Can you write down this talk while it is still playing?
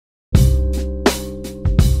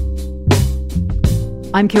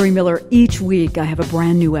I'm Carrie Miller. Each week, I have a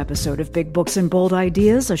brand new episode of Big Books and Bold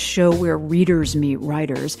Ideas, a show where readers meet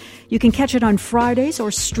writers. You can catch it on Fridays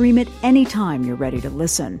or stream it anytime you're ready to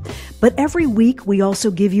listen. But every week, we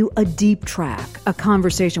also give you a deep track, a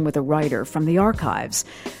conversation with a writer from the archives.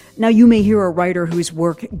 Now, you may hear a writer whose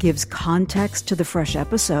work gives context to the fresh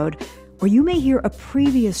episode, or you may hear a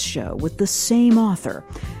previous show with the same author.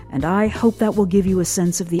 And I hope that will give you a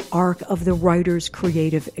sense of the arc of the writer's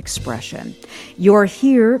creative expression. You're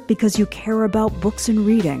here because you care about books and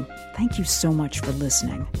reading. Thank you so much for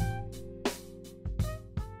listening.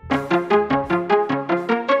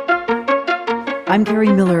 I'm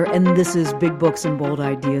Carrie Miller, and this is Big Books and Bold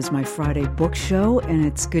Ideas, my Friday book show, and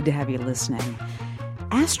it's good to have you listening.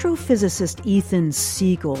 Astrophysicist Ethan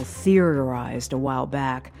Siegel theorized a while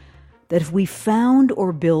back that if we found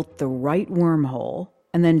or built the right wormhole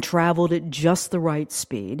and then traveled at just the right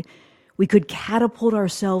speed, we could catapult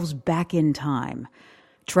ourselves back in time.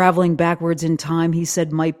 Traveling backwards in time, he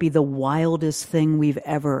said, might be the wildest thing we've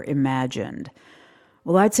ever imagined.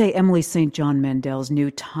 Well, I'd say Emily St. John Mandel's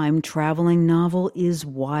new time-traveling novel is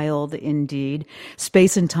wild indeed.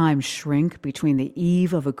 Space and time shrink between the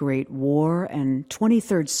eve of a great war and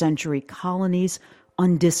 23rd century colonies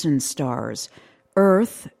on distant stars.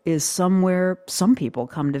 Earth is somewhere some people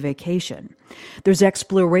come to vacation. There's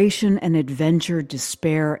exploration and adventure,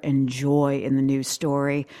 despair and joy in the new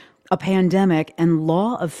story, a pandemic and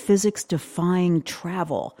law of physics defying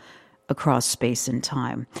travel across space and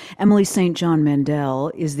time. Emily St. John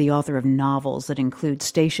Mandel is the author of novels that include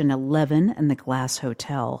Station 11 and The Glass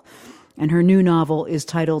Hotel. And her new novel is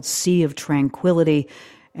titled Sea of Tranquility,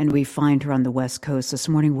 and we find her on the West Coast this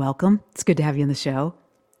morning. Welcome. It's good to have you on the show.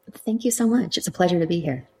 Thank you so much. It's a pleasure to be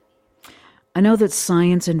here. I know that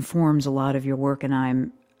science informs a lot of your work, and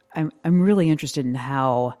I'm really interested in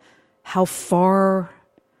how far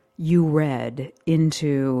you read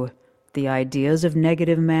into the ideas of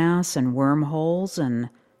negative mass and wormholes and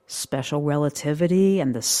special relativity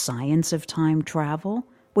and the science of time travel.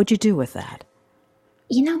 What'd you do with that?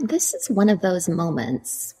 You know, this is one of those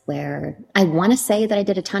moments where I want to say that I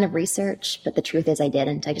did a ton of research, but the truth is I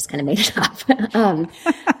didn't. I just kind of made it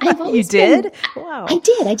up. You did? Wow. I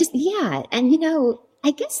did. Yeah. And, you know,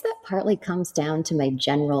 I guess that partly comes down to my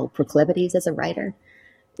general proclivities as a writer,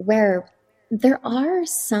 where there are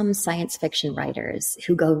some science fiction writers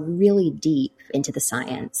who go really deep into the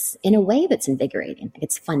science in a way that's invigorating.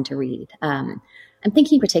 It's fun to read. I'm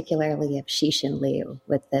thinking particularly of Cixin Liu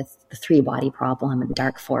with the three-body problem and the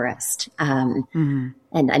Dark Forest. And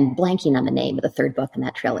I'm blanking on the name of the third book in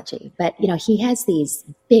that trilogy. But, you know, he has these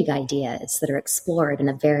big ideas that are explored in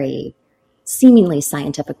a very seemingly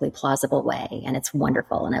scientifically plausible way. And it's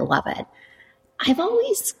wonderful, and I love it. I've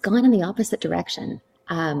always gone in the opposite direction.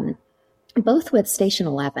 Both with Station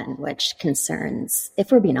 11, which concerns,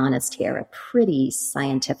 if we're being honest here, a pretty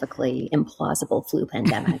scientifically implausible flu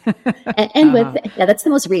pandemic. and with, that's the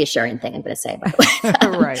most reassuring thing I'm going to say, by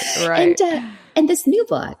the way. Right. And this new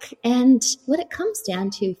book. And what it comes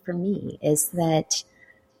down to for me is that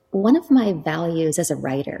one of my values as a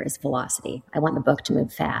writer is velocity. I want the book to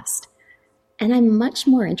move fast. And I'm much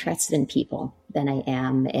more interested in people than I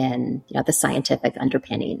am in, you know, the scientific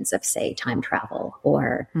underpinnings of, say, time travel,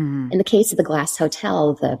 or in the case of The Glass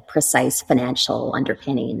Hotel, the precise financial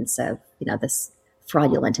underpinnings of, you know, this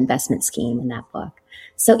fraudulent investment scheme in that book.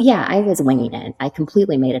 So yeah, I was winging it. I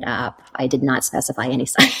completely made it up. I did not specify any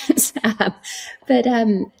science. But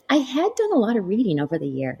I had done a lot of reading over the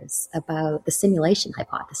years about the simulation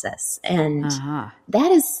hypothesis. And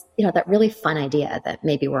that is, you know, that really fun idea that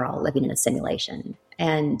maybe we're all living in a simulation.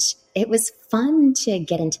 And it was fun to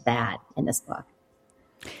get into that in this book.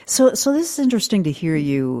 So this is interesting to hear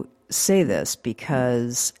you say this,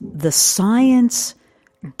 because the science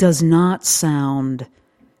does not sound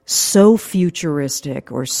so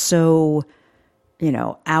futuristic or so, you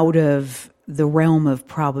know, out of the realm of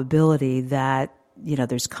probability that, you know,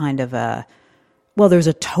 there's kind of there's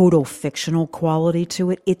a total fictional quality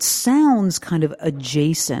to it. It sounds kind of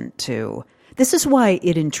adjacent to, this is why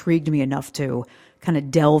it intrigued me enough to kind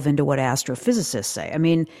of delve into what astrophysicists say. I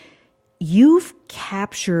mean, you've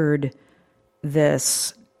captured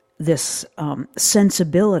this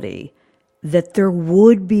sensibility that there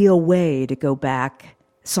would be a way to go back.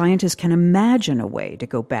 Scientists can imagine a way to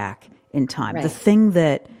go back in time. Right. The thing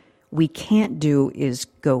that we can't do is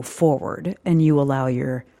go forward, and you allow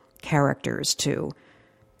your characters to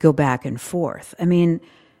go back and forth. I mean,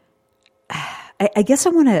 I guess I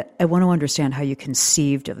want to understand how you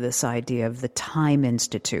conceived of this idea of the Time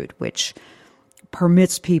Institute, which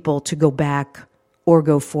permits people to go back or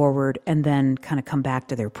go forward and then kind of come back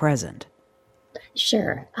to their present.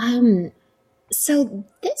 Sure. So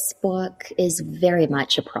this book is very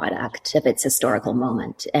much a product of its historical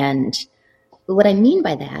moment. And what I mean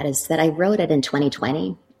by that is that I wrote it in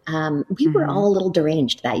 2020. We were all a little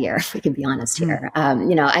deranged that year, if we can be honest here.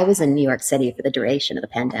 I was in New York City for the duration of the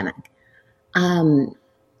pandemic.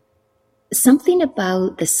 Something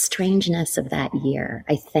about the strangeness of that year,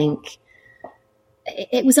 I think,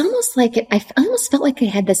 it was almost like I almost felt like I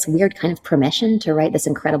had this weird kind of permission to write this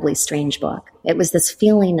incredibly strange book. It was this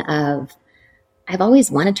feeling of, I've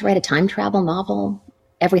always wanted to write a time travel novel.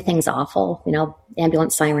 Everything's awful,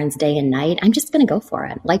 ambulance sirens day and night. I'm just going to go for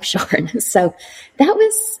it. Life's short. So that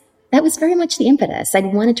was very much the impetus. I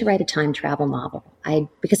wanted to write a time travel novel.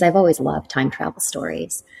 Because I've always loved time travel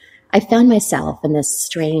stories. I found myself in this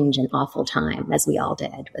strange and awful time, as we all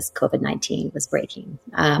did, as COVID-19 was breaking.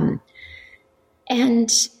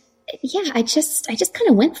 And yeah, I just kind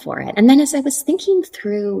of went for it. And then as I was thinking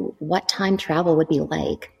through what time travel would be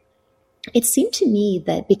like, it seemed to me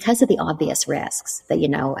that because of the obvious risks that,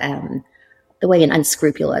 the way an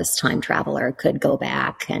unscrupulous time traveler could go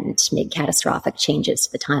back and make catastrophic changes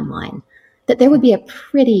to the timeline, that there would be a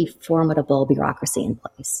pretty formidable bureaucracy in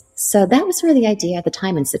place. So that was where the idea of the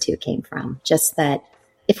Time Institute came from. Just that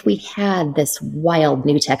if we had this wild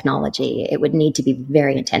new technology, it would need to be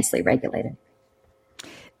very intensely regulated.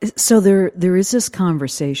 So there is this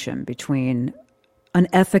conversation between an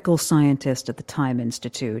ethical scientist at the Time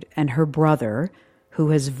Institute and her brother, who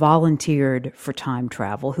has volunteered for time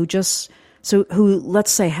travel, who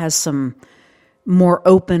let's say has some more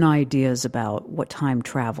open ideas about what time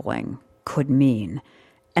traveling could mean.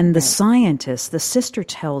 And the scientist, the sister,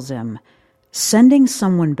 tells him sending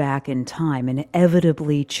someone back in time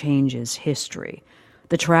inevitably changes history.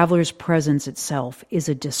 The traveler's presence itself is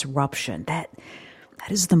a disruption. That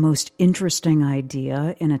is the most interesting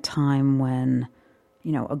idea in a time when,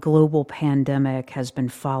 a global pandemic has been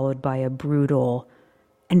followed by a brutal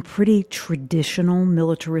and pretty traditional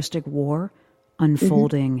militaristic war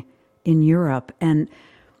unfolding in Europe. And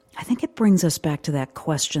I think it brings us back to that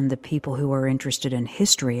question that people who are interested in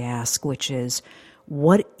history ask, which is,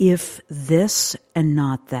 what if this and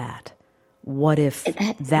not that? What if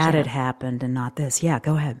that had happened and not this? Yeah,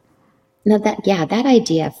 go ahead. No, that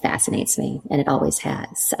idea fascinates me, and it always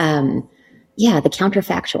has. The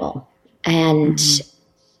counterfactual. And,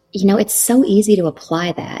 it's so easy to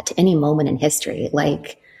apply that to any moment in history.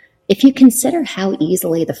 Like, if you consider how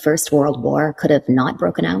easily the First World War could have not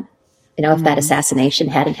broken out, if that assassination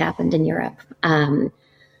hadn't happened in Europe,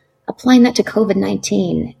 applying that to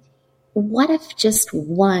COVID-19, what if just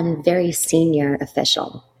one very senior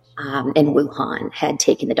official in Wuhan had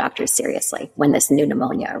taken the doctors seriously when this new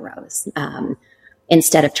pneumonia arose,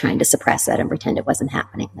 instead of trying to suppress it and pretend it wasn't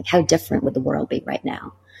happening? Like, how different would the world be right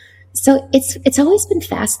now? So it's always been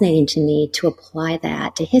fascinating to me to apply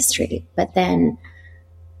that to history. But then,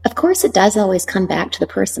 of course, it does always come back to the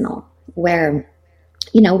personal, where,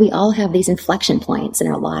 we all have these inflection points in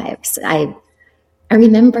our lives. I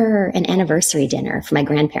remember an anniversary dinner for my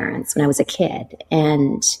grandparents when I was a kid,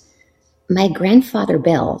 and my grandfather,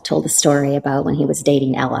 Bill, told a story about when he was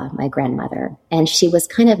dating Ella, my grandmother, and she was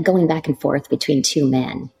kind of going back and forth between two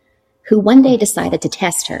men who one day decided to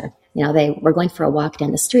test her. They were going for a walk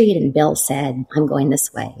down the street, and Bill said, "I'm going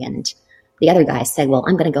this way." And the other guy said, "Well,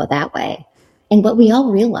 I'm going to go that way." And what we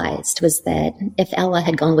all realized was that if Ella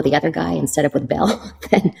had gone with the other guy instead of with Bill,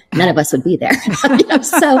 then none of us would be there.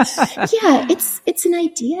 So, yeah, it's an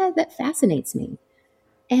idea that fascinates me.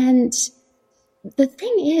 And the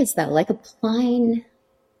thing is, though, like applying,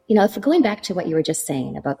 if we're going back to what you were just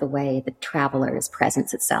saying about the way the traveler's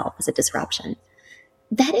presence itself is a disruption,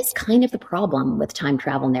 that is kind of the problem with time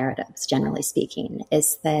travel narratives, generally speaking,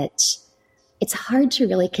 is that it's hard to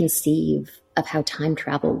really conceive of how time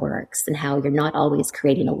travel works and how you're not always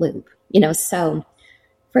creating a loop. So,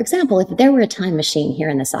 for example, if there were a time machine here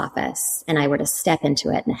in this office and I were to step into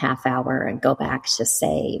it in a half hour and go back to,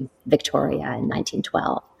 say, Victoria in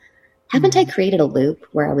 1912, haven't I created a loop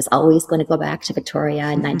where I was always going to go back to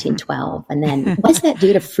Victoria in 1912? And then what's that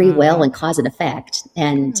due to free will and cause and effect?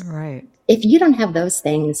 And if you don't have those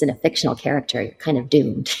things in a fictional character, you're kind of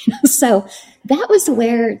doomed. So that was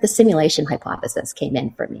where the simulation hypothesis came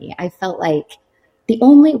in for me. I felt like the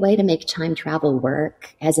only way to make time travel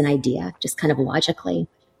work as an idea, just kind of logically,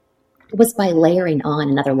 was by layering on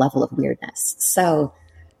another level of weirdness. So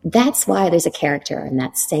that's why there's a character in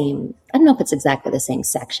that same, I don't know if it's exactly the same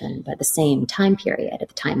section, but the same time period at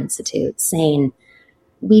the Time Institute saying,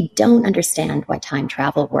 we don't understand why time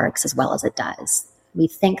travel works as well as it does. We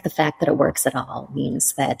think the fact that it works at all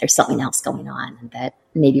means that there's something else going on and that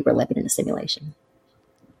maybe we're living in a simulation.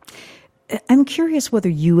 I'm curious whether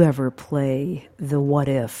you ever play the what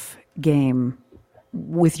if game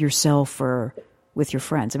with yourself or with your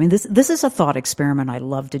friends? I mean, this is a thought experiment I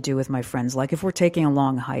love to do with my friends, like if we're taking a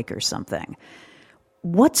long hike or something.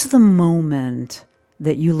 What's the moment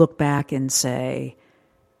that you look back and say,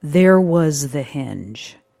 there was the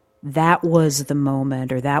hinge, that was the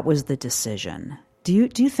moment, or that was the decision? Do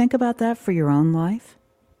you think about that for your own life?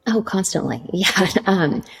 Oh, constantly.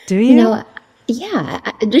 Yeah. Do you?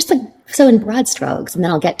 Yeah. Just like, so in broad strokes, and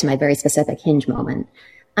then I'll get to my very specific hinge moment.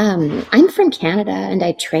 I'm from Canada and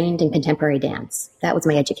I trained in contemporary dance. That was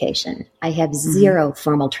my education. I have zero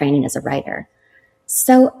formal training as a writer.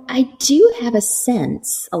 So I do have a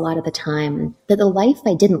sense a lot of the time that the life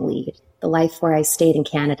I didn't lead, the life where I stayed in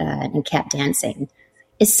Canada and kept dancing,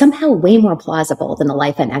 is somehow way more plausible than the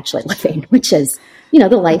life I'm actually living, which is, the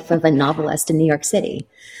life of a novelist in New York City.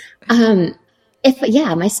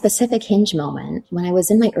 My specific hinge moment, when I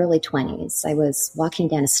was in my early 20s, I was walking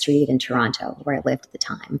down a street in Toronto where I lived at the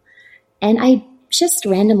time. And I just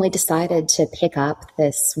randomly decided to pick up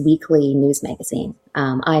this weekly news magazine,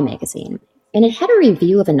 iMagazine. And it had a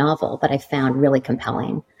review of a novel that I found really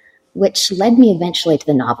compelling, which led me eventually to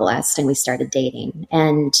the novelist, and we started dating.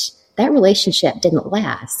 And that relationship didn't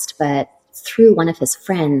last, but through one of his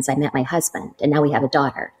friends, I met my husband, and now we have a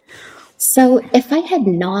daughter. So if I had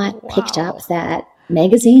not picked up that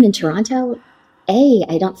magazine in Toronto,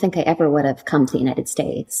 I don't think I ever would have come to the United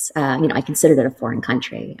States. I considered it a foreign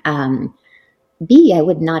country. B, I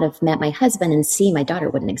would not have met my husband, and C, my daughter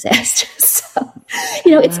wouldn't exist. So,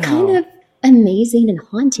 it's kind of amazing and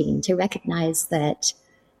haunting to recognize that,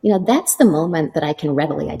 that's the moment that I can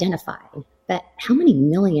readily identify. But how many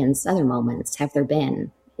millions other moments have there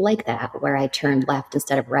been like that, where I turned left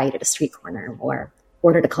instead of right at a street corner, or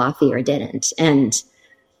ordered a coffee or didn't? And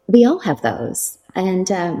we all have those.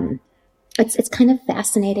 And it's kind of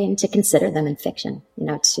fascinating to consider them in fiction,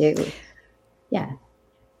 yeah.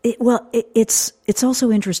 It's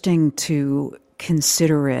also interesting to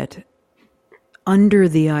consider it under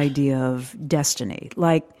the idea of destiny.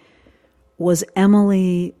 Like, was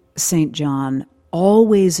Emily St. John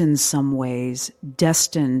always in some ways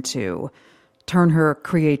destined to turn her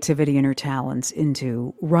creativity and her talents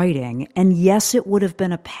into writing? And yes, it would have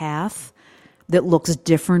been a path that looks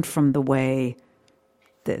different from the way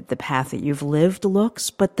the path that you've lived looks,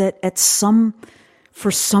 but that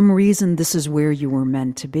for some reason, this is where you were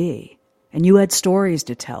meant to be. And you had stories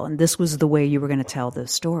to tell, and this was the way you were going to tell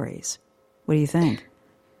those stories. What do you think?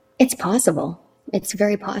 It's possible. It's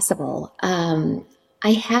very possible.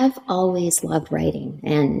 I have always loved writing,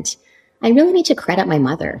 and I really need to credit my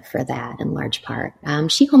mother for that in large part.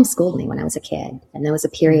 She homeschooled me when I was a kid, and there was a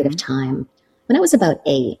period of time when I was about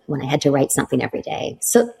 8 when I had to write something every day.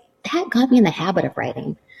 So that got me in the habit of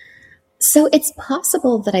writing. So it's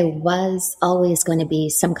possible that I was always going to be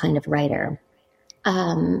some kind of writer.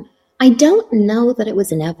 I don't know that it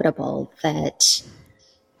was inevitable that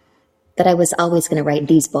I was always going to write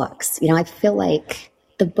these books. I feel like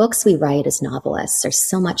the books we write as novelists are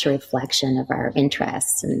so much a reflection of our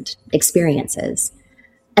interests and experiences.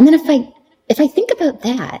 And then if I think about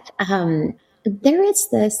that, there is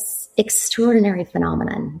this extraordinary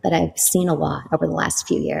phenomenon that I've seen a lot over the last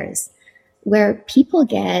few years, where people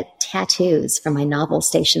get tattoos from my novel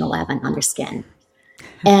Station 11 on their skin.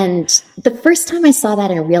 And the first time I saw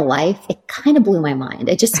that in real life, it kind of blew my mind.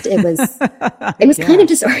 It was kind of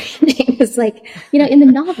disorienting. It's like, in the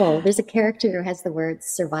novel, there's a character who has the words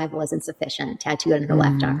 "survival is insufficient" tattooed on her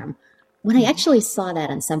left arm. When I actually saw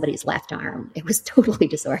that on somebody's left arm, it was totally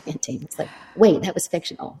disorienting. It's like, wait, that was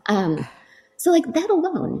fictional. So like that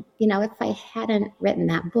alone, if I hadn't written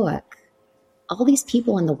that book, all these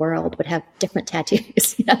people in the world would have different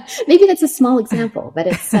tattoos. Maybe that's a small example, but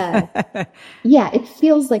it's, it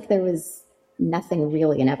feels like there was nothing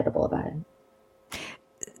really inevitable about it.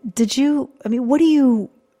 What do you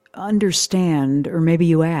understand, or maybe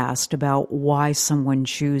you asked about why someone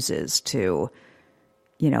chooses to,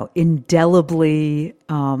 indelibly,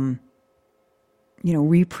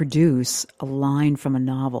 reproduce a line from a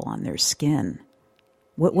novel on their skin?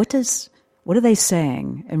 What are they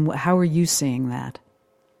saying, and how are you seeing that?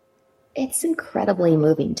 It's incredibly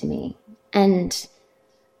moving to me. And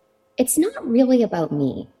it's not really about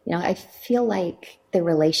me. I feel like the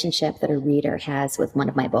relationship that a reader has with one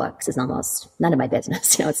of my books is almost none of my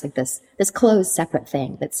business. It's like this closed, separate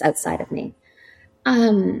thing that's outside of me.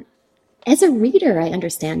 As a reader, I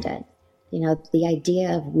understand it. The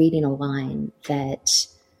idea of reading a line that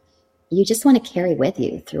you just want to carry with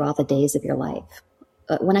you through all the days of your life.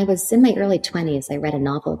 When I was in my early 20s, I read a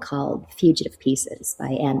novel called Fugitive Pieces by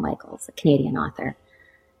Anne Michaels, a Canadian author.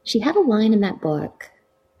 She had a line in that book: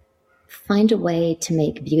 find a way to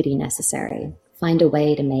make beauty necessary, find a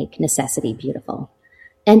way to make necessity beautiful.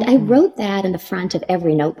 And I wrote that in the front of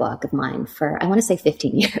every notebook of mine for, I want to say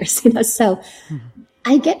 15 years, so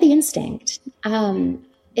I get the instinct.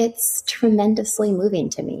 It's tremendously moving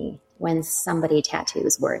to me when somebody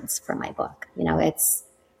tattoos words from my book. It's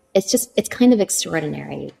kind of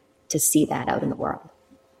extraordinary to see that out in the world.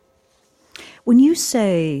 When you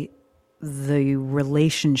say the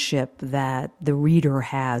relationship that the reader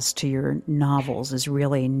has to your novels is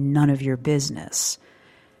really none of your business,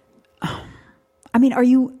 I mean, are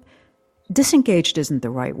you, disengaged isn't the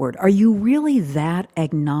right word, are you really that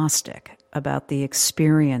agnostic about the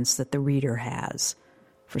experience that the reader has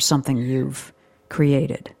for something you've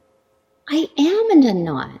created? I am and I'm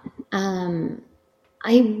not.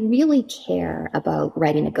 I really care about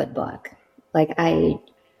writing a good book.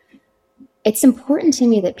 It's important to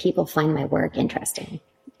me that people find my work interesting,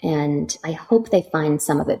 and I hope they find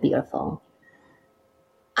some of it beautiful.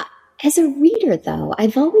 As a reader, though,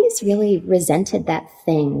 I've always really resented that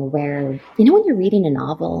thing where, when you're reading a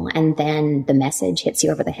novel and then the message hits you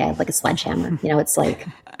over the head like a sledgehammer. It's like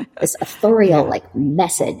this authorial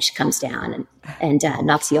message comes down and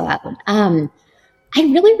knocks you out. I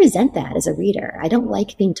really resent that as a reader. I don't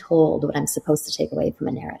like being told what I'm supposed to take away from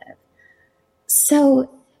a narrative. So,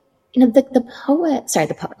 the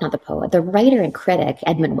writer and critic,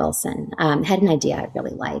 Edmund Wilson, had an idea I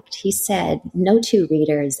really liked. He said, no two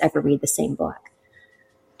readers ever read the same book.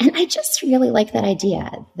 And I just really like that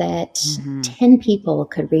idea that 10 people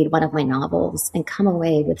could read one of my novels and come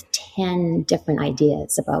away with 10 different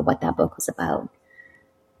ideas about what that book was about.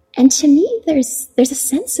 And to me, there's a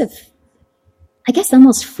sense of, I guess,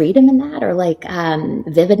 almost freedom in that, or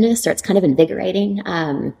vividness, or it's kind of invigorating.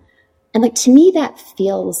 And to me, that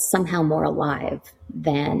feels somehow more alive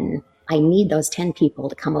than I need those 10 people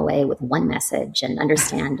to come away with one message and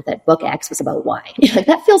understand that book X was about Y.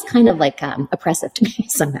 That feels kind of oppressive to me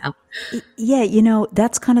somehow. Yeah,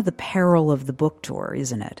 that's kind of the peril of the book tour,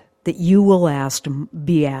 isn't it? That you will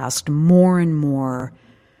be asked more and more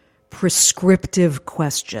prescriptive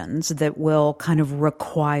questions that will kind of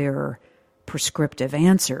require prescriptive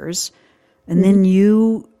answers. And then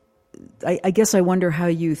I guess I wonder how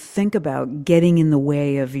you think about getting in the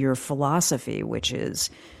way of your philosophy, which is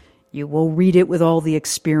you will read it with all the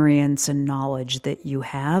experience and knowledge that you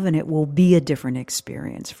have, and it will be a different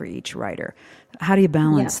experience for each writer. How do you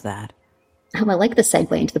balance that? I like the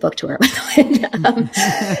segue into the book tour.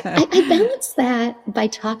 I balance that by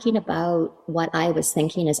talking about what I was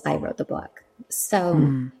thinking as I wrote the book.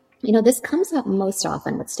 So, this comes up most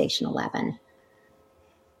often with Station 11.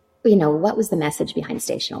 What was the message behind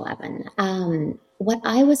Station 11? What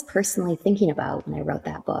I was personally thinking about when I wrote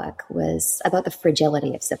that book was about the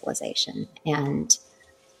fragility of civilization and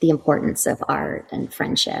the importance of art and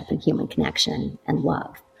friendship and human connection and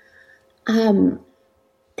love.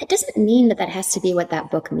 That doesn't mean that has to be what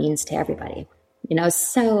that book means to everybody,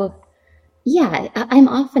 So, yeah, I'm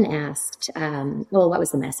often asked, what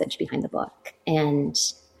was the message behind the book? And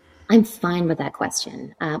I'm fine with that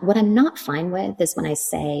question. What I'm not fine with is when I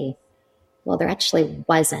say, well, there actually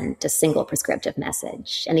wasn't a single prescriptive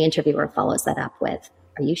message. And the interviewer follows that up with,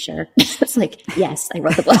 are you sure? It's yes, I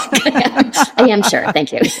wrote the book. I am sure.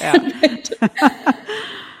 Thank you.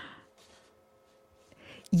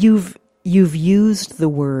 Yeah. You've used the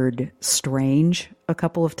word strange a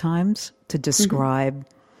couple of times to describe,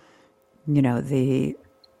 I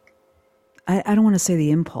don't want to say the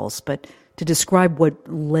impulse, but to describe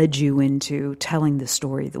what led you into telling the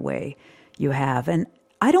story the way you have. And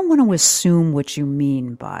I don't want to assume what you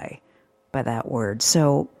mean by that word.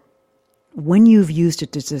 So when you've used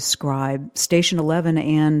it to describe Station 11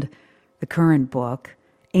 and the current book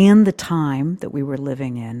and the time that we were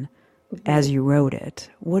living in as you wrote it,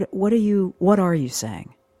 what are you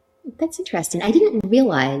saying? That's interesting. I didn't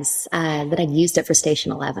realize that I'd used it for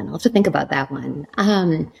Station 11. I'll have to think about that one.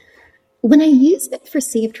 When I used it for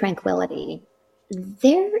Sea of Tranquility,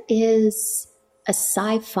 there is a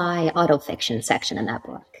sci-fi autofiction section in that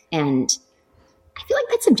book. And I feel like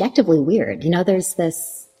that's objectively weird. There's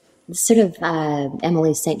this sort of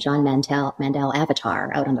Emily St. John Mandel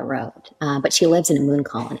avatar out on the road, but she lives in a moon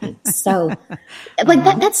colony. So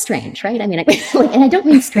that's strange, right? I mean, and I don't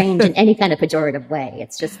mean strange in any kind of pejorative way.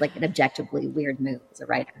 It's just an objectively weird move as a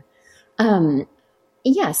writer.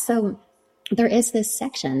 So there is this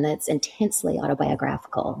section that's intensely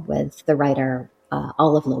autobiographical with the writer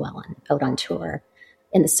Olive Llewellyn out on tour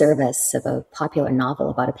in the service of a popular novel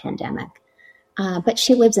about a pandemic. But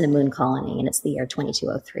she lives in a moon colony, and it's the year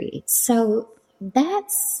 2203. So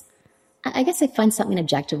I guess I find something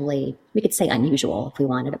objectively, we could say unusual if we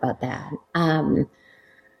wanted about that.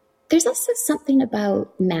 There's also something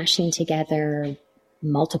about mashing together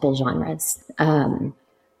multiple genres.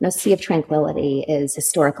 Sea of Tranquility is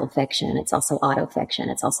historical fiction. It's also autofiction.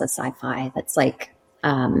 It's also sci-fi. That's like,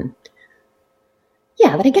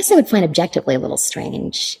 that I guess I would find objectively a little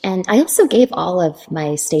strange. And I also gave all of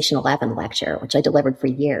my Station 11 lecture, which I delivered for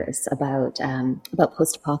years, about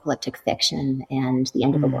post-apocalyptic fiction and the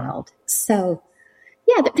end of the world. So,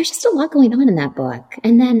 there's just a lot going on in that book.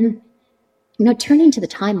 And then, turning to the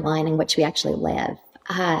timeline in which we actually live,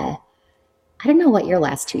 I don't know what your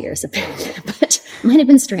last 2 years have been, but mine have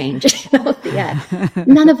been strange.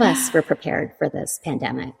 None of us were prepared for this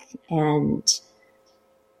pandemic. And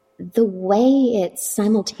the way it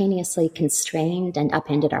simultaneously constrained and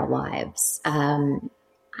upended our lives,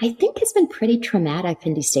 I think has been pretty traumatic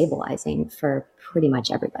and destabilizing for pretty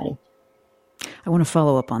much everybody. I want to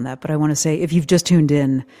follow up on that, but I want to say, if you've just tuned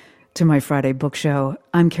in to my Friday book show,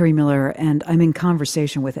 I'm Carrie Miller, and I'm in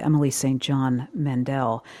conversation with Emily St. John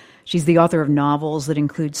Mandel. She's the author of novels that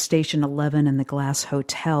include Station 11 and The Glass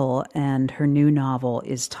Hotel, and her new novel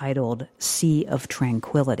is titled Sea of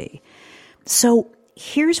Tranquility. So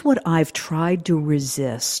here's what I've tried to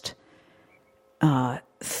resist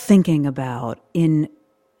thinking about in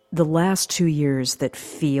the last 2 years that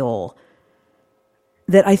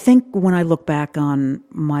I think when I look back on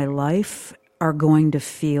my life are going to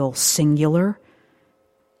feel singular,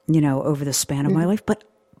 over the span of my life.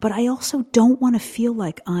 But I also don't want to feel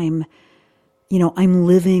like I'm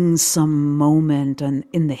living some moment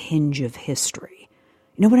in the hinge of history.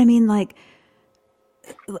 You know what I mean? Like,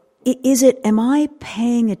 am I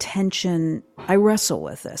paying attention? I wrestle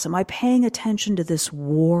with this. Am I paying attention to this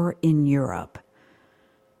war in Europe?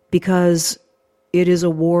 Because it is a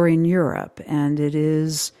war in Europe, and it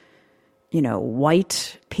is,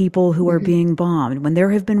 white people who are being bombed. When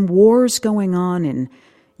there have been wars going on in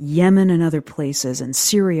Yemen and other places, and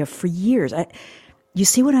Syria for years. You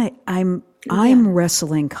see what I'm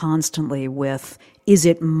wrestling constantly with. Is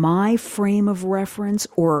it my frame of reference,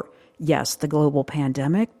 or yes, the global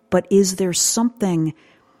pandemic, but is there something,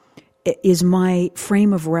 is my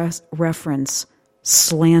frame of reference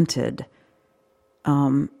slanted?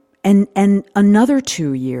 And another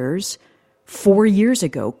 2 years, 4 years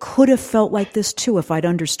ago, could have felt like this too if I'd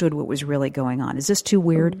understood what was really going on. Is this too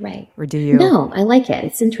weird? Right. Or do you? No, I like it.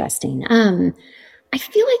 It's interesting. I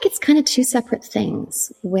feel like it's kind of two separate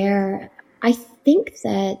things, where I think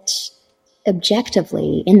that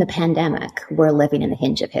objectively in the pandemic, we're living in the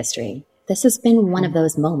hinge of history. This has been one of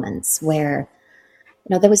those moments where,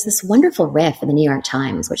 there was this wonderful riff in the New York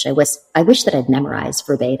Times, which I wish that I'd memorized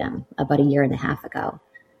verbatim about a year and a half ago.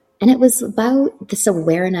 And it was about this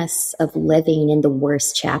awareness of living in the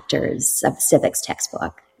worst chapters of the civics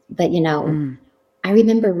textbook. But, I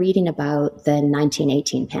remember reading about the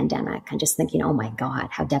 1918 pandemic and just thinking, oh my God,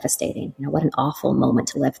 how devastating. What an awful moment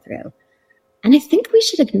to live through. And I think we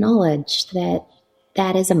should acknowledge that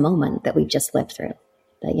that is a moment that we've just lived through.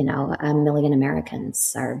 That, 1 million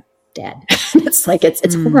Americans are dead.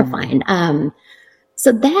 It's horrifying.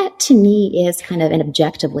 So that to me is kind of an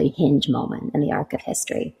objectively hinge moment in the arc of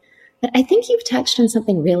history. But I think you've touched on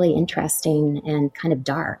something really interesting and kind of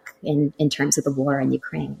dark in terms of the war in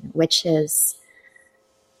Ukraine, which is,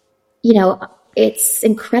 it's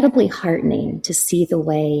incredibly heartening to see the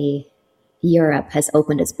way Europe has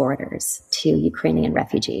opened its borders to Ukrainian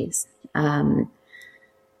refugees. I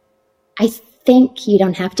think you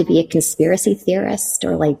don't have to be a conspiracy theorist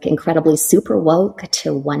or like incredibly super woke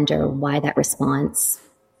to wonder why that response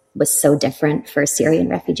was so different for Syrian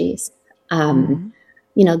refugees.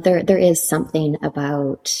 There is something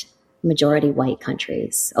about majority white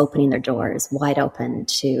countries opening their doors wide open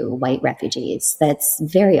to white refugees that's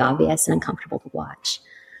very obvious and uncomfortable to watch.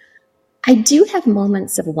 I do have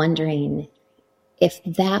moments of wondering if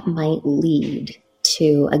that might lead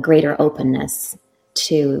to a greater openness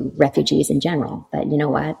to refugees in general. But you know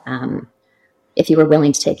what? If you were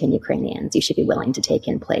willing to take in Ukrainians, you should be willing to take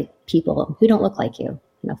in people who don't look like you,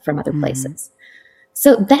 from other places.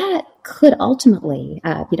 So that could ultimately,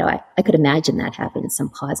 I could imagine that having some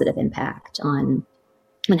positive impact on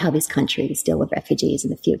how these countries deal with refugees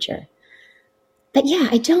in the future. But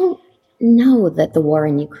I don't know that the war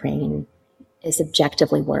in Ukraine is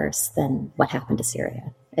objectively worse than what happened to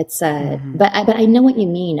Syria. But I know what you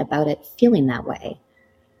mean about it feeling that way.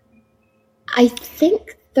 I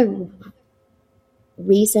think the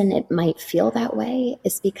reason it might feel that way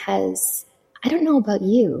is because, I don't know about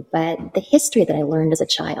you, but the history that I learned as a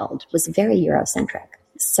child was very Eurocentric.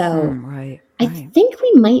 So I think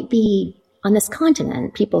we might be on this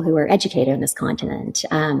continent, people who are educated on this continent,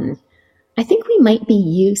 I think we might be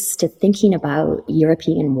used to thinking about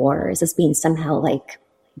European wars as being somehow like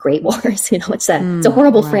great wars. It's a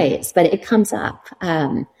horrible phrase, but it comes up.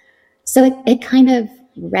 So it kind of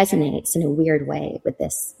resonates in a weird way with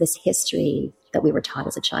this history that we were taught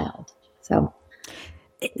as a child. So,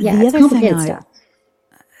 yeah, it's complicated stuff.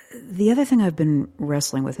 The other thing I've been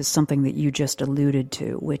wrestling with is something that you just alluded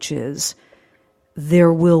to, which is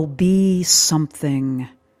there will be something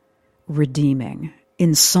redeeming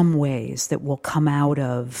in some ways that will come out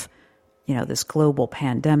of, this global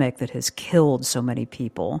pandemic that has killed so many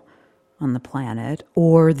people on the planet,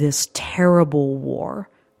 or this terrible war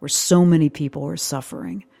where so many people are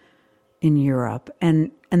suffering in Europe.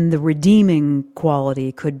 And the redeeming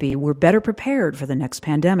quality could be we're better prepared for the next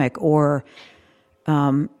pandemic, or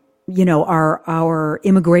our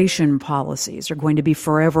immigration policies are going to be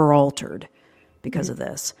forever altered because of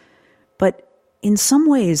this. But in some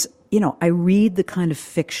ways, I read the kind of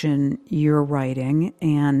fiction you're writing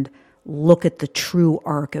and look at the true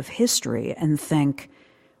arc of history and think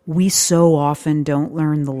we so often don't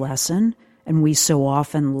learn the lesson, and we so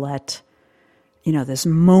often let, this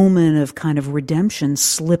moment of kind of redemption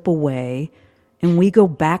slip away, and we go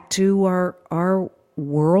back to our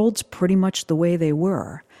worlds pretty much the way they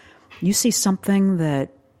were. You see something that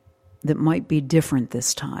might be different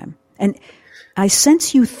this time. And I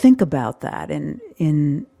sense you think about that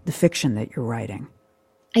in the fiction that you're writing.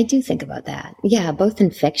 I do think about that. Yeah, both in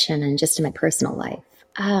fiction and just in my personal life.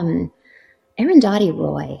 Arundhati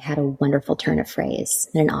Roy had a wonderful turn of phrase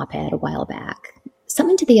in an op-ed a while back.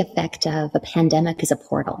 Something to the effect of a pandemic is a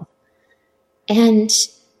portal. And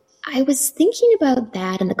I was thinking about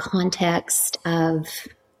that in the context of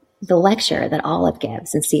the lecture that Olive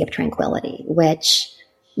gives in Sea of Tranquility, which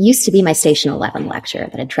used to be my Station 11 lecture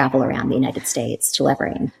that I'd travel around the United States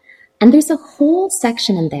delivering. And there's a whole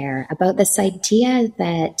section in there about this idea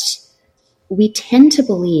that we tend to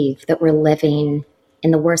believe that we're living in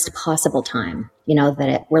the worst possible time,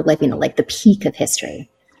 we're living at like the peak of history.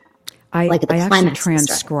 I actually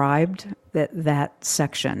transcribed that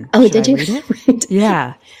section. Oh, did you? Read it?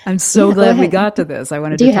 Yeah. I'm so glad we got to this. I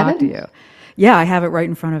wanted to talk to you. Yeah, I have it right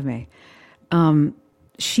in front of me.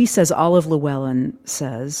 She says, Olive Llewellyn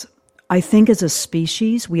says, I think as a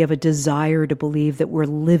species, we have a desire to believe that we're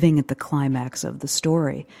living at the climax of the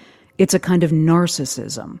story. It's a kind of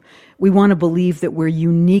narcissism. We want to believe that we're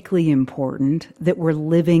uniquely important, that we're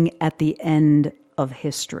living at the end of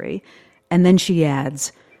history. And then she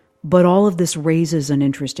adds, but all of this raises an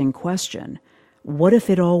interesting question. What if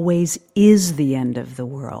it always is the end of the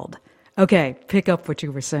world? Okay, pick up what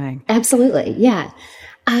you were saying. Absolutely, yeah.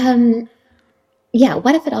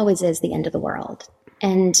 What if it always is the end of the world?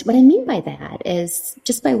 And what I mean by that is,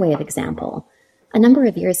 just by way of example, a number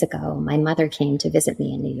of years ago, my mother came to visit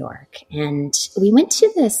me in New York, and we went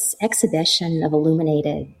to this exhibition of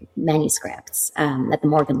illuminated manuscripts at the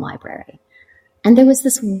Morgan Library. And there was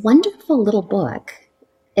this wonderful little book.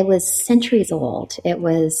 It was centuries old. It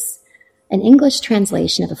was an English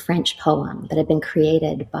translation of a French poem that had been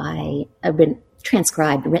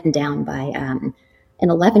transcribed, written down by an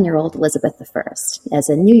 11-year-old Elizabeth I as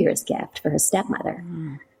a New Year's gift for her stepmother.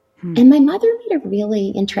 Mm-hmm. And my mother made a really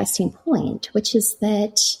interesting point, which is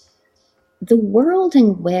that the world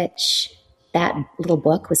in which that little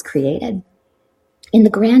book was created, in the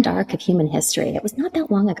grand arc of human history, it was not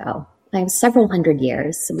that long ago. It was several hundred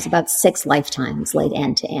years. It was about 6 lifetimes laid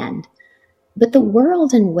end to end. But the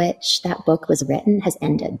world in which that book was written has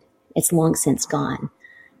ended. It's long since gone.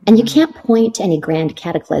 And you can't point to any grand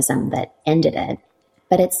cataclysm that ended it,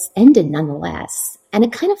 but it's ended nonetheless. And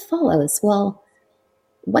it kind of follows, well,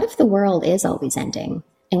 what if the world is always ending?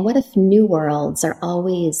 And what if new worlds are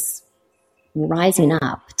always rising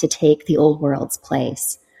up to take the old world's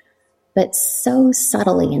place, but so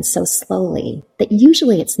subtly and so slowly that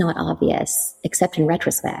usually it's not obvious, except in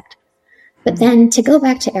retrospect. But then to go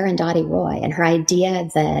back to Arundhati Roy and her idea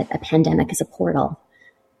that a pandemic is a portal,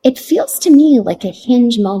 it feels to me like a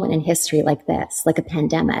hinge moment in history like this, like a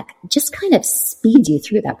pandemic, just kind of speeds you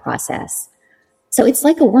through that process. So it's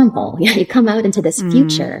like a wormhole. You come out into this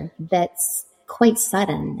future that's quite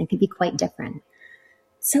sudden and can be quite different.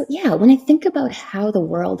 So yeah, when I think about how the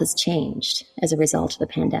world has changed as a result of the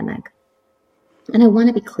pandemic, and I want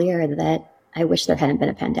to be clear that I wish there hadn't been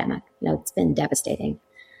a pandemic. It's been devastating.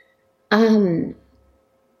 Our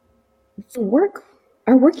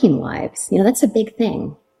working lives, that's a big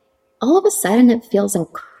thing. All of a sudden, it feels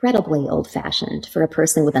incredibly old-fashioned for a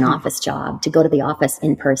person with an office job to go to the office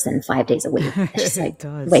in person 5 days a week. It's just like,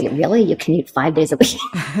 wait, really? You commute 5 days a week?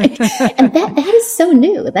 And that is so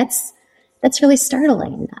new. That's really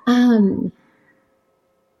startling. I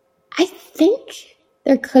think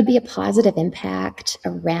there could be a positive impact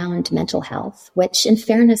around mental health, which in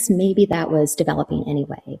fairness, maybe that was developing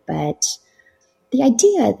anyway. But the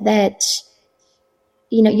idea that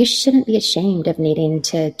you shouldn't be ashamed of needing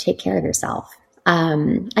to take care of yourself.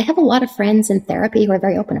 I have a lot of friends in therapy who are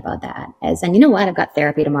very open about that. And you know what, I've got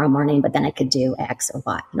therapy tomorrow morning, but then I could do X or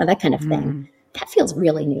Y, that kind of thing. That feels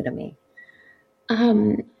really new to me.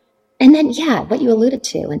 And then, what you alluded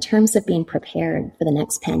to in terms of being prepared for the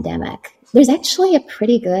next pandemic, there's actually a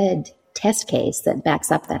pretty good test case that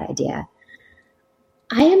backs up that idea.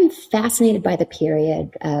 I am fascinated by the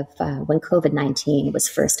period of when COVID-19 was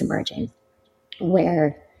first emerging,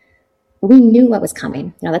 where we knew what was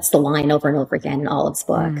coming. That's the line over and over again in Olive's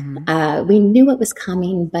book. We knew what was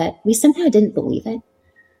coming, but we somehow didn't believe it.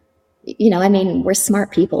 We're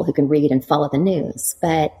smart people who can read and follow the news,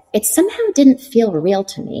 but it somehow didn't feel real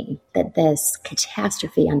to me that this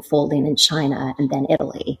catastrophe unfolding in China and then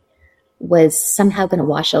Italy was somehow going to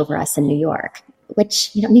wash over us in New York, which,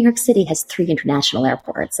 New York City has 3 international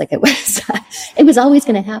airports. Like it was always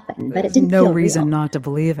going to happen, but it didn't feel no reason real. Not to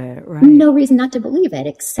believe it, right? No reason not to believe it,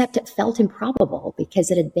 except it felt improbable because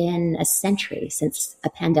it had been a century since a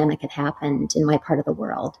pandemic had happened in my part of the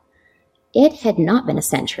world. It had not been a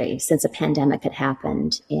century since a pandemic had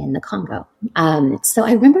happened in the Congo. So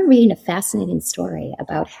I remember reading a fascinating story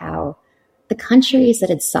about how the countries that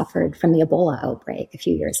had suffered from the Ebola outbreak a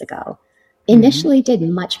few years ago initially did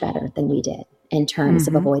much better than we did in terms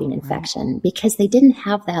of avoiding infection because they didn't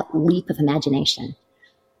have that leap of imagination.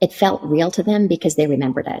 It felt real to them because they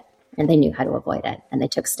remembered it and they knew how to avoid it and they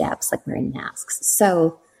took steps like wearing masks.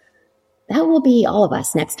 So that will be all of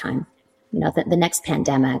us next time. The next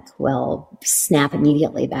pandemic will snap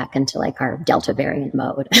immediately back into like our Delta variant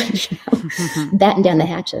mode, batten down the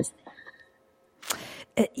hatches.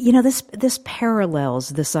 This parallels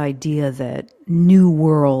this idea that new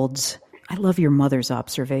worlds. I love your mother's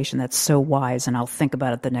observation. That's so wise, and I'll think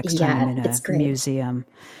about it the next time I'm in a museum.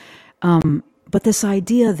 But this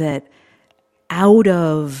idea that out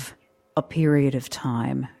of a period of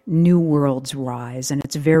time, new worlds rise, and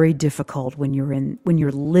it's very difficult when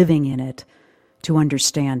you're living in it to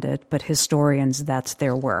understand it. But historians, that's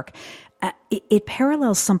their work. It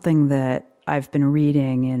parallels something that I've been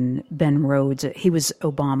reading in Ben Rhodes. He was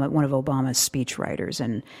one of Obama's speechwriters,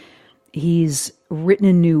 and he's written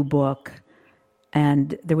a new book.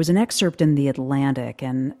 And there was an excerpt in The Atlantic,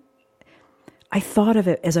 and I thought of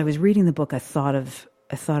it as I was reading the book. I thought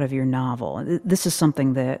of your novel. This is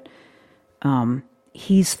something that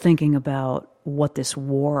he's thinking about what this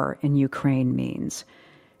war in Ukraine means.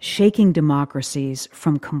 Shaking democracies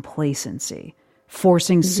from complacency,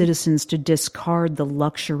 forcing citizens to discard the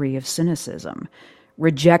luxury of cynicism,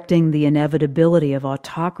 rejecting the inevitability of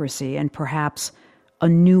autocracy, and perhaps a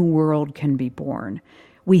new world can be born.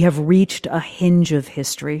 We have reached a hinge of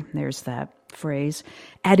history. There's that phrase.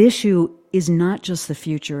 At issue is not just the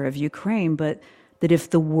future of Ukraine, but that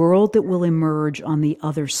if the world that will emerge on the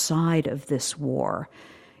other side of this war,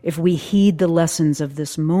 if we heed the lessons of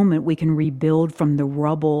this moment, we can rebuild from the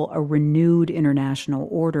rubble a renewed international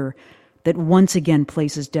order that once again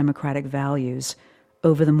places democratic values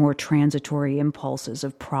over the more transitory impulses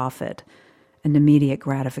of profit and immediate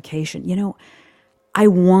gratification. I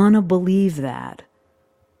want to believe that,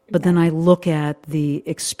 but then I look at the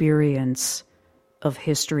experience of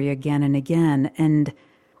history again and again, and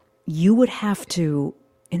you would have to,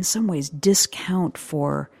 in some ways, discount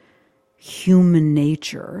for human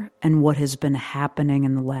nature and what has been happening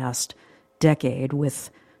in the last decade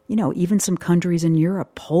with, even some countries in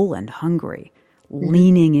Europe, Poland, Hungary,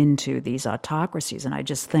 leaning into these autocracies. And I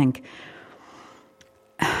just think,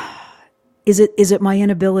 is it my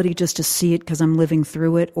inability just to see it because I'm living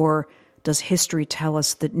through it, or does history tell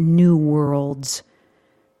us that new worlds,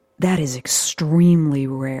 that is extremely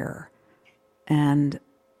rare, and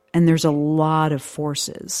there's a lot of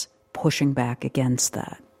forces pushing back against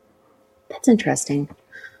that? That's interesting.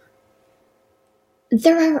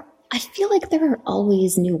 I feel like there are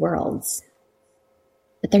always new worlds,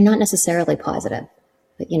 but they're not necessarily positive.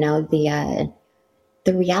 But,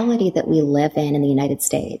 the reality that we live in the United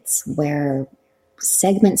States, where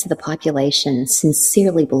segments of the population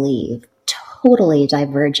sincerely believe totally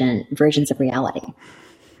divergent versions of reality,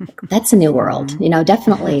 that's a new world,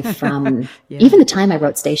 definitely from even the time I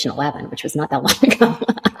wrote Station 11, which was not that long ago.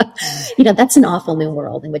 That's an awful new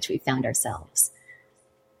world in which we found ourselves.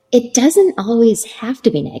 It doesn't always have to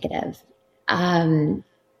be negative. I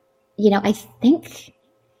think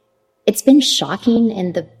it's been shocking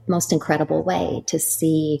in the most incredible way to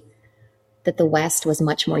see that the West was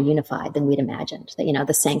much more unified than we'd imagined. That,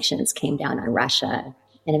 the sanctions came down on Russia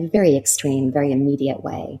in a very extreme, very immediate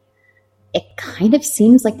way. It kind of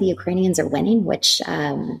seems like the Ukrainians are winning, which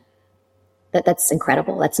that's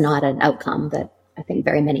incredible. That's not an outcome that I think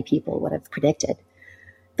very many people would have predicted.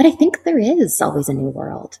 But I think there is always a new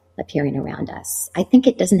world appearing around us. I think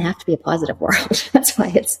it doesn't have to be a positive world. That's why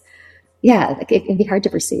it can be hard to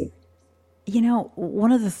perceive.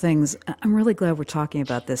 One of the things, I'm really glad we're talking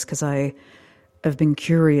about this because I have been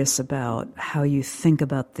curious about how you think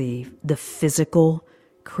about the physical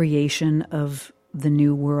creation of the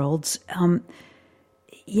new worlds.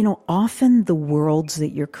 Often the worlds that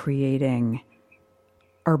you're creating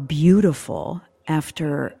are beautiful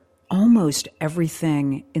after almost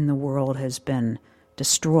everything in the world has been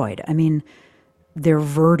destroyed. I mean, they're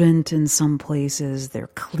verdant in some places, they're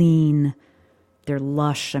clean, they're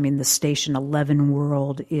lush. I mean, the Station 11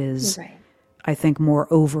 world is, right, I think, more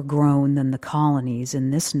overgrown than the colonies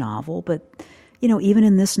in this novel. But, even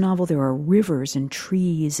in this novel, there are rivers and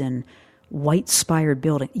trees and white-spired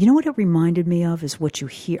buildings. You know what it reminded me of is what you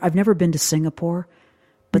hear. I've never been to Singapore,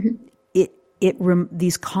 but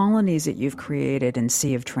these colonies that you've created in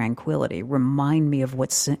Sea of Tranquility remind me of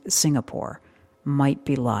what Singapore might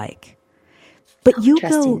be like. But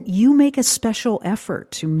you make a special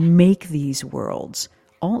effort to make these worlds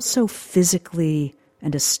also physically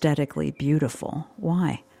and aesthetically beautiful.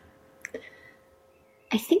 Why?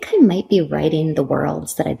 I think I might be writing the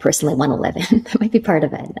worlds that I personally want to live in. That might be part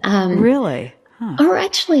of it. Really? Huh. Or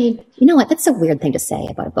actually, you know what? That's a weird thing to say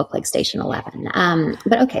about a book like Station 11.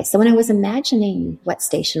 But okay, so when I was imagining what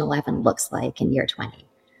Station 11 looks like in year 20,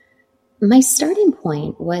 my starting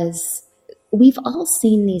point was we've all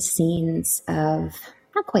seen these scenes of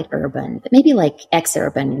not quite urban, but maybe like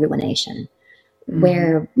ex-urban ruination,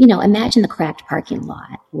 where, imagine the cracked parking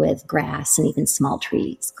lot with grass and even small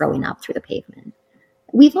trees growing up through the pavement.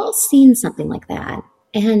 We've all seen something like that.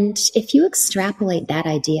 And if you extrapolate that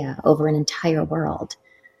idea over an entire world,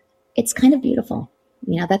 it's kind of beautiful.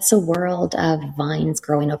 That's a world of vines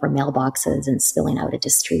growing over mailboxes and spilling out into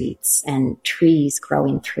streets and trees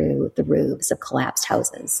growing through the roofs of collapsed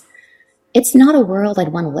houses. It's not a world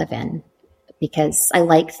I'd want to live in because I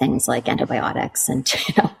like things like antibiotics and,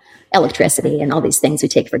 electricity and all these things we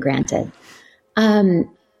take for granted.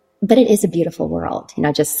 But it is a beautiful world,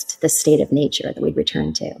 just the state of nature that we'd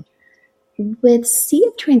return to. With Sea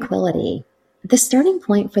of Tranquility, the starting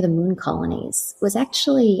point for the moon colonies was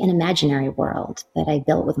actually an imaginary world that I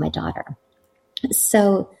built with my daughter.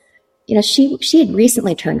 So, she had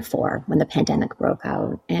recently turned 4 when the pandemic broke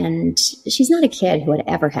out, and she's not a kid who had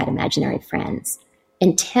ever had imaginary friends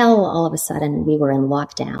until all of a sudden we were in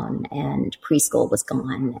lockdown and preschool was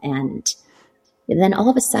gone. And then all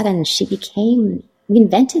of a sudden we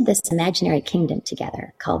invented this imaginary kingdom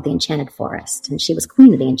together called the Enchanted Forest. And she was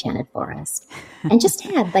queen of the Enchanted Forest and just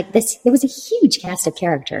had there was a huge cast of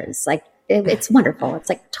characters. It's wonderful. It's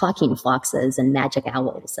like talking foxes and magic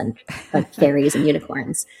owls and fairies and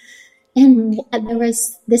unicorns. And there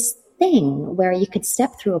was this thing where you could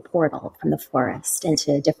step through a portal from the forest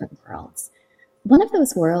into different worlds. One of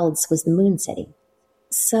those worlds was the Moon City.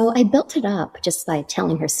 So I built it up just by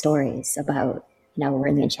telling her stories about, we're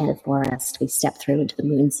in the Enchanted Forest. We step through into the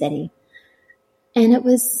Moon City. And it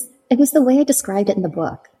was the way I described it in the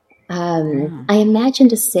book. I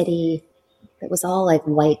imagined a city that was all like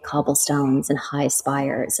white cobblestones and high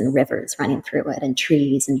spires and rivers running through it and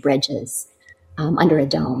trees and bridges under a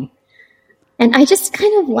dome. And I just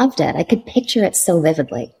kind of loved it. I could picture it so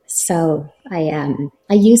vividly. So I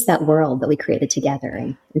used that world that we created together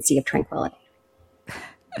in Sea of Tranquility.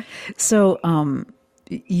 So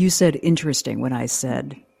you said interesting when I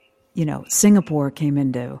said, Singapore came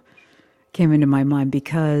into my mind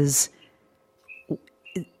because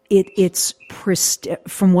it's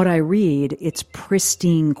from what I read, its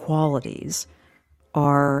pristine qualities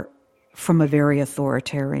are from a very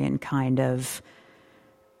authoritarian kind of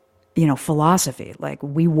philosophy. Like,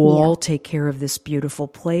 we will all take care of this beautiful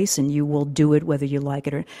place and you will do it whether you like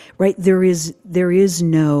it or right. There is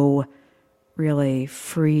no really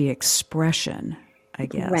free expression, I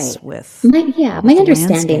guess, right. with my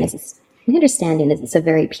understanding is it's a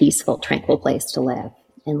very peaceful, tranquil place to live,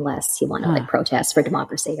 unless you want to protest for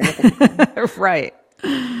democracy or anything.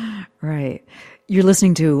 Right. You're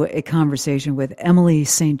listening to a conversation with Emily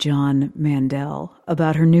St. John Mandel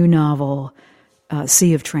about her new novel,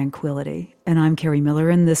 Sea of Tranquility. And I'm Carrie Miller,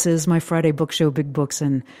 and this is my Friday book show, Big Books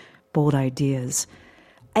and Bold Ideas.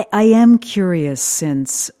 I am curious,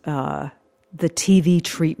 since the TV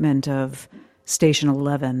treatment of Station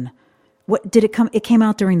 11, what did it come? It came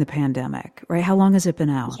out during the pandemic, right? How long has it been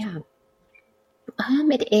out? Yeah,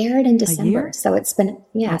 it aired in December, so it's been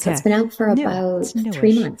so it's been out for about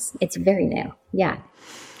 3 months. It's very new. Yeah.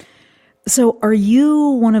 So, are you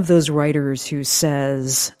one of those writers who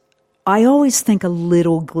says, I always think a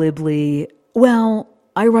little glibly, well,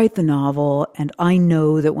 I write the novel and I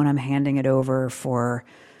know that when I'm handing it over for,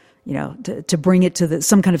 to bring it to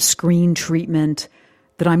some kind of screen treatment,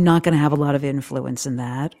 that I'm not going to have a lot of influence in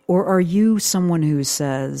that? Or are you someone who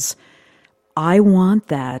says, I want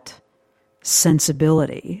that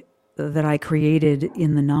sensibility that I created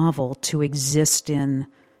in the novel to exist in,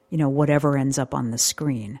 whatever ends up on the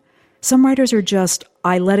screen? Some writers are just,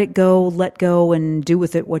 let go and do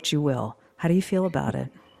with it what you will. How do you feel about it?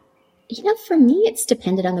 For me, it's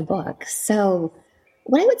dependent on the book. So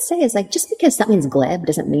what I would say is just because something's glib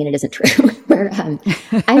doesn't mean it isn't true.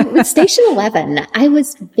 With Station 11, I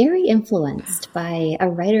was very influenced by a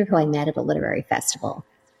writer who I met at a literary festival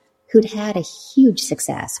who'd had a huge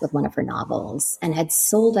success with one of her novels and had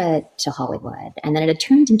sold it to Hollywood. And then it had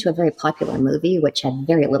turned into a very popular movie, which had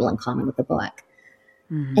very little in common with the book.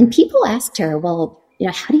 Mm-hmm. And people asked her, well,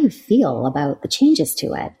 how do you feel about the changes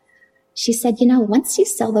to it? She said, once you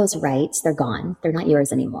sell those rights, they're gone. They're not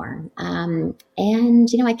yours anymore. And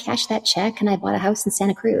I cashed that check and I bought a house in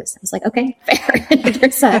Santa Cruz. I was like, okay, fair.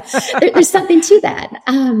 there's something to that.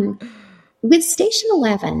 With Station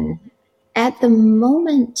 11, at the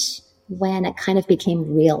moment when it kind of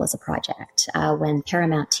became real as a project, when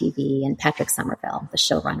Paramount TV and Patrick Somerville, the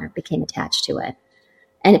showrunner, became attached to it,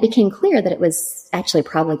 and it became clear that it was actually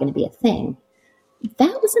probably going to be a thing,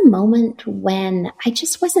 that was a moment when I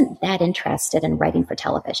just wasn't that interested in writing for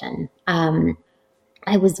television.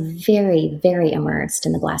 I was very, very immersed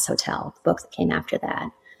in The Glass Hotel, the book that came after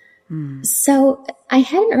that. So I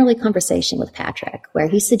had an early conversation with Patrick where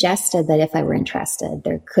he suggested that if I were interested,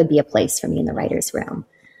 there could be a place for me in the writer's room.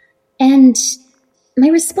 And my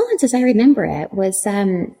response, as I remember it, was,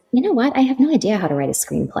 you know what? I have no idea how to write a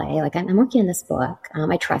screenplay. I'm working on this book.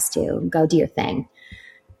 I trust you. Go do your thing.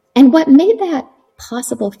 And what made that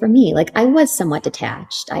possible for me, I was somewhat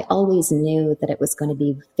detached. I always knew that it was going to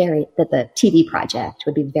be that the TV project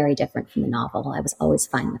would be very different from the novel. I was always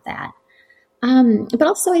fine with that. But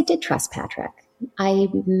also I did trust Patrick. I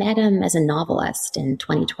met him as a novelist in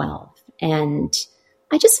 2012. And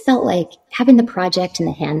I just felt like having the project in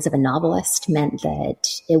the hands of a novelist meant that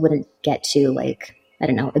it wouldn't get too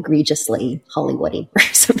egregiously Hollywoody or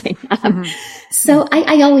something. So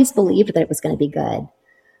I always believed that it was going to be good.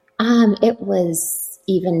 It was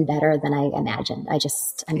even better than I imagined.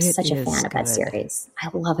 I'm such a fan of that series. I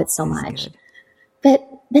love it so much. Good. But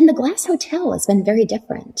then The Glass Hotel has been very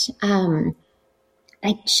different.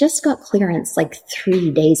 I just got clearance 3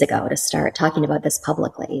 days ago to start talking about this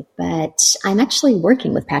publicly, but I'm actually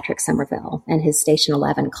working with Patrick Somerville and his Station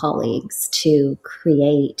 11 colleagues to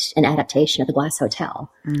create an adaptation of The Glass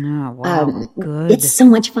Hotel. Oh, wow. Good. It's so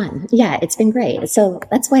much fun. Yeah, it's been great. So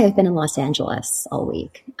that's why I've been in Los Angeles all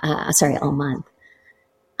month.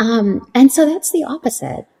 And so that's the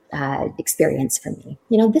opposite experience for me.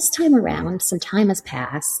 This time around, some time has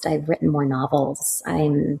passed. I've written more novels.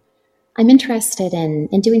 I'm interested in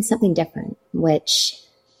doing something different, which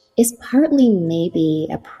is partly maybe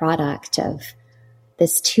a product of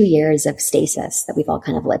this 2 years of stasis that we've all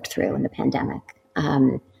kind of lived through in the pandemic,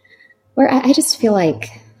 where I just feel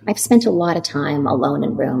like I've spent a lot of time alone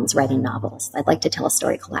in rooms writing novels. I'd like to tell a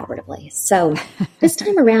story collaboratively. So this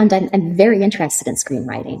time around, I'm very interested in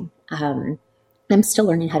screenwriting. I'm still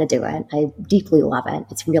learning how to do it. I deeply love it.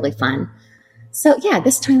 It's really fun. So yeah,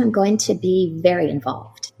 this time I'm going to be very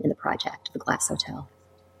involved in the project, The Glass Hotel.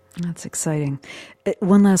 That's exciting.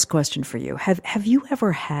 One last question for you. Have you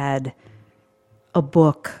ever had a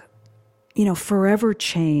book, forever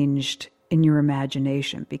changed in your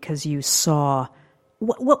imagination because you saw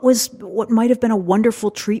what might have been a wonderful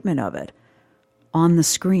treatment of it on the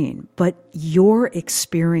screen, but your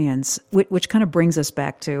experience, which kind of brings us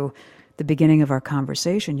back to the beginning of our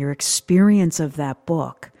conversation, your experience of that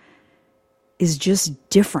book is just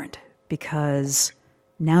different because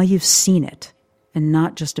now you've seen it and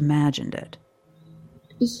not just imagined it.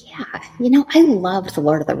 Yeah. I loved The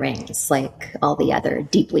Lord of the Rings, like all the other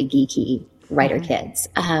deeply geeky writer kids.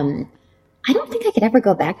 I don't think I could ever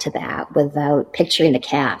go back to that without picturing the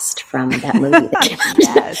cast from that movie that came out.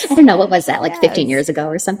 Yes. I don't know, what was that, 15 years ago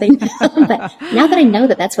or something? But now that I know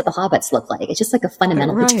that that's what the Hobbits look like, it's just like a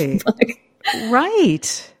fundamentally different book.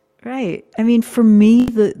 Right. I mean, for me,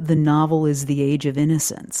 the novel is The Age of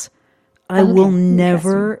Innocence. I will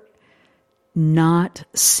never not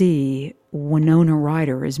see Winona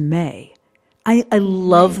Ryder as May. I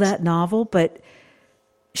love that novel, but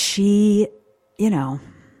she,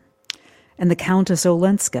 and the Countess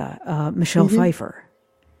Olenska, Michelle Pfeiffer.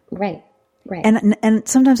 Right. And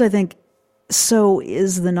sometimes I think, so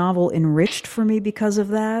is the novel enriched for me because of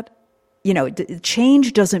that?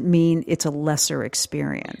 Change doesn't mean it's a lesser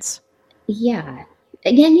experience. Yeah.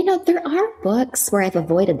 again, there are books where I've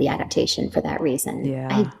avoided the adaptation for that reason. Yeah.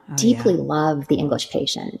 I deeply love The English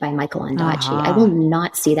Patient by Michael Ondaatje. Uh-huh. I will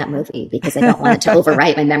not see that movie because I don't want it to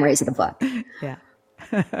overwrite my memories of the book. Yeah.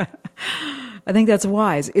 I think that's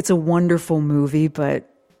wise. It's a wonderful movie, but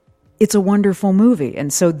it's a wonderful movie.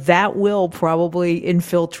 And so that will probably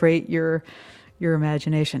infiltrate your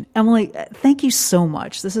imagination. Emily, thank you so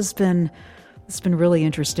much. This has been really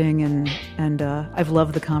interesting, and I've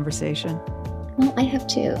loved the conversation. Well, I have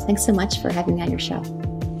too. Thanks so much for having me on your show.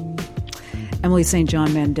 Emily St.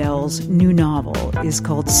 John Mandel's new novel is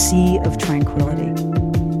called Sea of Tranquility.